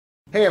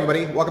Hey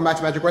everybody, welcome back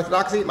to Magic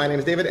Orthodoxy. My name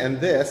is David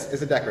and this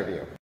is a deck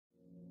review.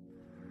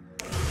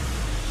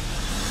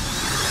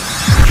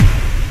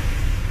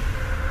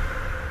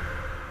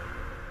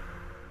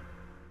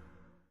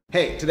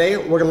 Hey, today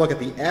we're going to look at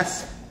the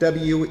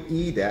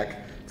SWE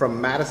deck from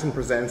Madison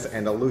Presents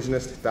and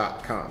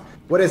Ellusionist.com.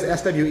 What is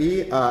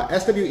SWE?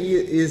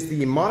 SWE is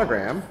the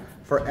monogram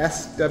for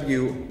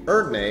S.W.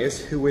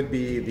 Erdnase, who would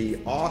be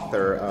the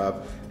author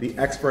of The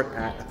Expert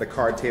at the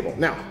Card Table.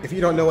 Now, if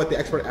you don't know what The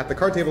Expert at the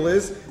Card Table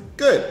is,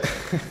 good.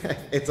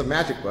 It's a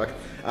magic book.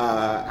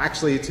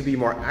 Actually, to be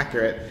more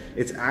accurate,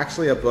 it's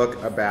actually a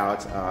book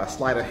about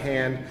sleight of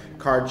hand,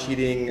 card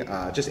cheating,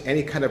 just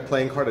any kind of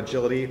playing card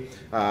agility.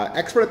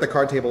 Expert at the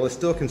Card Table is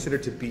still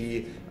considered to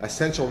be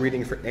essential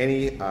reading for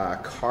any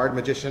card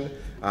magician.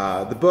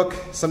 The book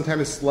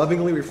sometimes is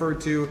lovingly referred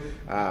to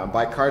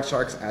by card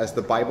sharks as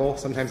the Bible.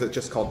 Sometimes it's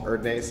just called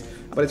Erdnase,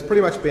 but it's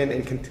pretty much been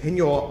in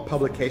continual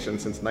publication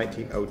since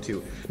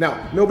 1902.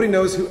 Now, nobody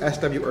knows who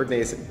S.W.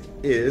 Erdnase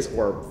is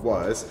or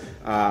was.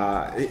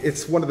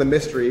 It's one of the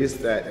mysteries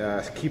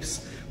that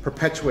keeps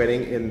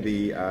perpetuating in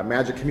the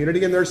magic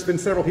community, and there's been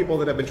several people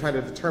that have been trying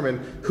to determine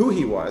who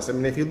he was. I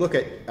mean, if you look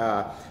at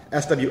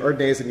S.W.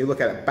 Erdnase and you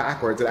look at it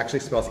backwards, it actually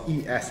spells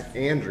E.S.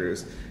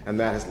 Andrews, and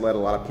that has led a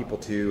lot of people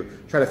to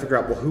try to figure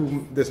out, well,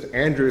 who this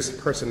Andrews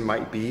person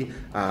might be.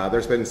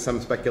 There's been some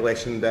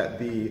speculation that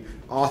the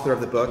author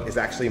of the book is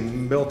actually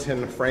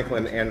Milton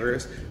Franklin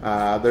Andrews.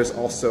 There's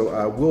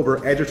also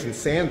Wilbur Edgerton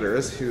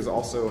Sanders, who's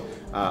also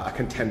a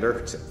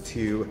contender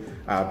to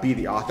be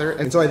the author.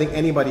 And so I think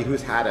anybody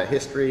who's had a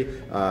history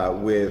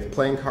with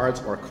playing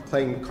cards or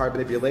playing card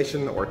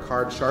manipulation or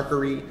card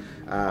sharkery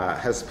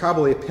has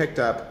probably picked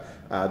up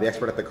The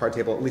Expert at the Card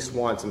Table at least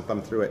once and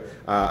thumbed through it.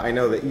 I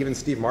know that even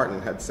Steve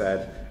Martin had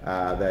said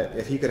that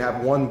if he could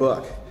have one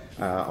book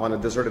on a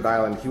deserted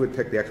island, he would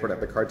pick The Expert at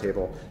the Card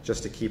Table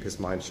just to keep his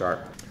mind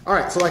sharp.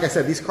 Alright, so like I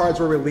said, these cards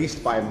were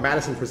released by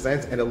Madison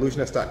Presents and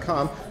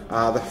Ellusionist.com.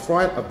 The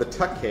front of the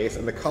tuck case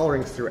and the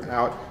colorings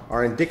throughout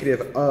are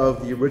indicative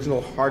of the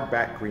original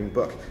hardback green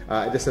book.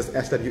 It just says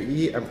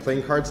SWE and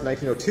Playing Cards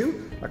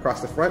 1902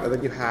 across the front, and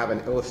then you have an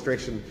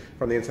illustration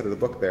from the inside of the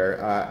book there.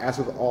 As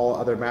with all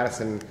other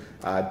Madison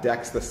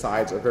decks, the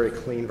sides are very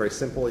clean, very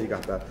simple. You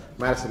got the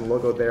Madison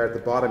logo there at the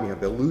bottom, you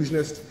have the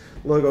Ellusionist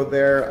logo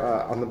there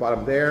on the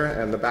bottom there,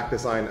 and the back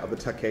design of the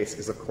tuck case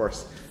is of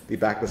course the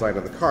back design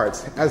of the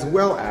cards, as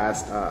well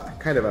as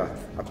kind of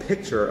a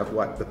picture of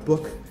what the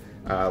book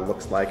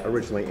looks like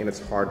originally in its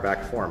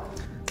hardback form.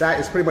 That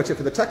is pretty much it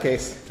for the tuck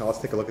case. Now let's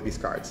take a look at these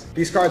cards.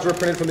 These cards were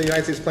printed from the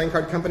United States Playing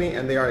Card Company,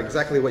 and they are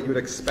exactly what you would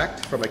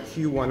expect from a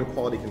Q1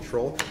 quality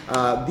control.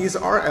 These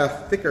are a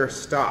thicker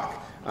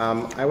stock.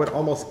 I would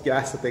almost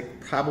guess that they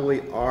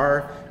probably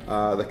are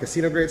the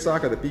casino grade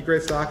stock or the B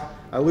grade stock.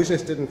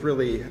 Ellusionist didn't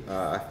really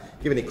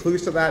give any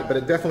clues to that, but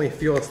it definitely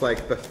feels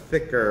like the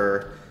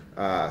thicker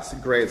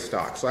grade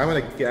stock. So I'm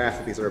going to guess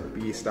that these are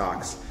B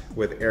stocks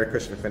with air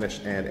cushion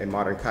finish and a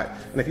modern cut.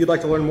 And if you'd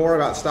like to learn more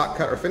about stock,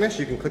 cut, or finish,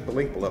 you can click the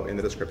link below in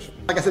the description.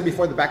 Like I said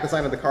before, the back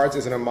design of the cards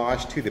is an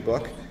homage to the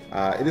book.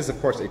 It is,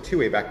 of course, a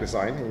two-way back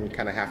design, and you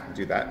kind of have to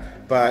do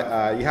that.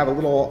 But you have a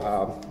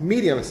little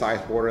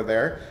medium-sized border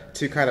there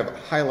to kind of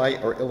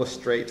highlight or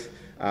illustrate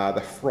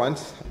the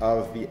front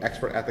of the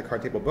Expert at the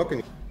Card Table book.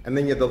 And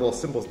then you have the little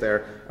symbols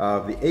there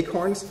of the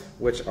acorns,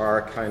 which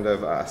are kind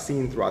of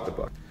seen throughout the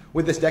book.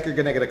 With this deck, you're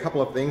going to get a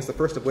couple of things. The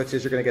first of which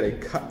is you're going to get a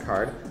cut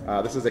card.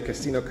 This is a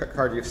casino cut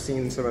card. You've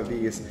seen some of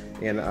these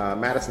in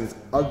Madison's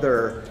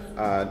other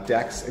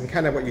decks. And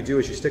kind of what you do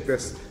is you stick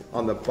this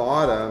on the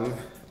bottom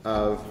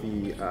of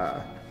the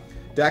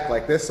deck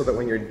like this, so that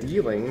when you're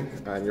dealing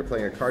and you're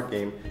playing a card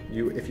game,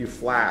 if you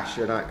flash,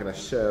 you're not going to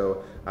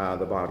show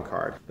the bottom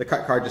card. The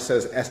cut card just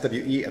says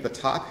SWE at the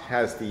top,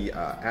 has the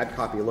ad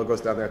copy logos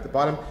down there at the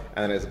bottom,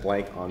 and then it's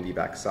blank on the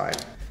back side.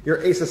 Your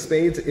Ace of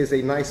Spades is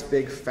a nice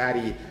big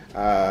fatty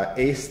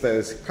ace that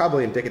is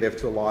probably indicative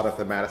to a lot of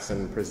the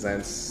Madison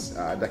Presents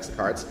decks of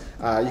cards.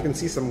 You can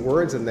see some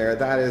words in there.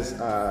 That is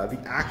the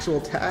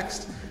actual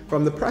text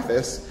from the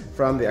preface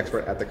from The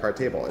Expert at the Card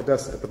Table. It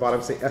does at the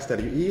bottom say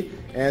SWE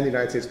and the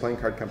United States Playing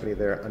Card Company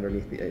there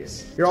underneath the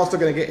ace. You're also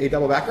going to get a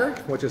double backer,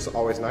 which is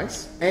always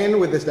nice. And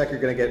with this deck, you're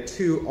going to get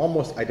two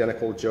almost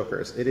identical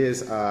jokers. It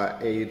is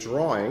a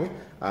drawing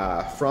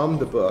from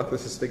the book.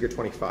 This is figure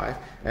 25,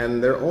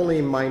 and they're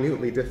only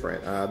minutely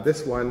different.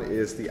 This one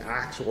is the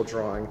actual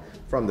drawing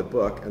from the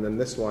book, and then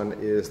this one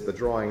is the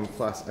drawing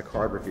plus a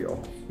card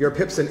reveal. Your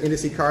pips and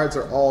indice cards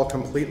are all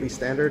completely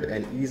standard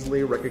and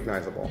easily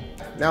recognizable.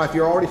 Now, if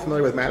you're already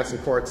familiar with Madison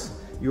Courts,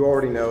 you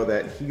already know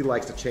that he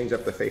likes to change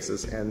up the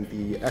faces, and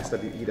the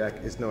SWE deck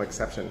is no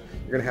exception.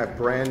 You're going to have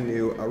brand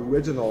new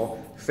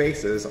original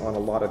faces on a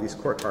lot of these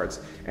court cards.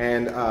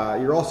 And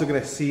you're also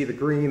going to see the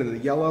green and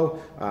the yellow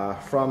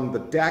from the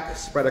deck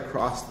spread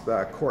across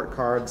the court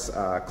cards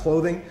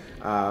clothing.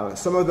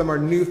 Some of them are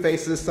new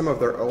faces, some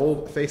of their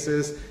old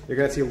faces. You're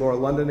going to see Laura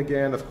London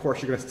again. Of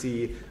course, you're going to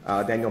see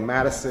Daniel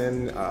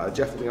Madison,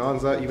 Jeff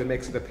Leonza even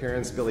makes an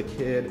appearance, Billy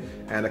Kidd,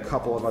 and a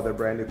couple of other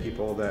brand new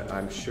people that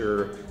I'm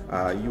sure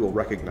you will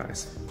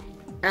recognize.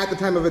 At the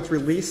time of its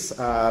release,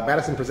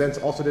 Madison Presents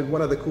also did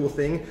one other cool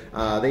thing.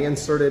 They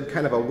inserted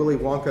kind of a Willy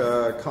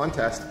Wonka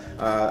contest.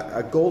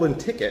 A golden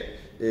ticket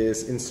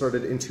is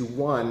inserted into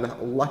one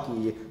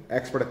lucky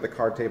Expert at the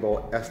Card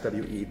Table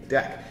SWE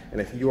deck. And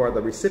if you are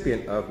the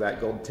recipient of that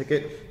golden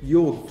ticket,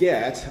 you'll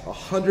get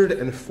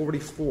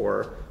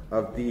 144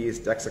 of these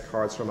decks of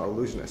cards from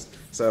Ellusionist.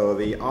 So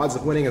the odds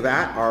of winning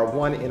that are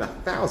 1 in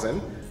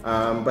 1,000,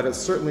 but it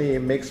certainly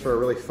makes for a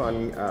really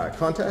fun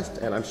contest,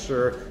 and I'm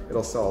sure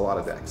it'll sell a lot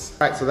of decks.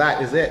 All right, so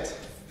that is it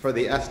for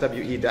the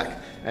SWE deck.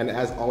 And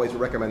as always, we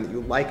recommend that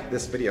you like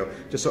this video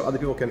just so other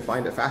people can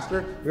find it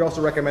faster. We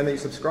also recommend that you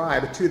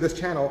subscribe to this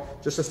channel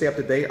just to stay up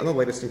to date on the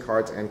latest in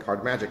cards and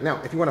card magic. Now,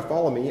 if you want to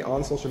follow me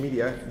on social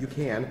media, you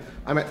can.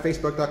 I'm at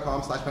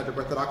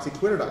facebook.com/magicorthodoxy,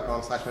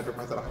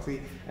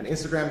 twitter.com/magicorthodoxy, and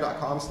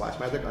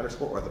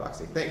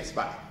instagram.com/magic_orthodoxy. Thanks,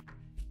 bye.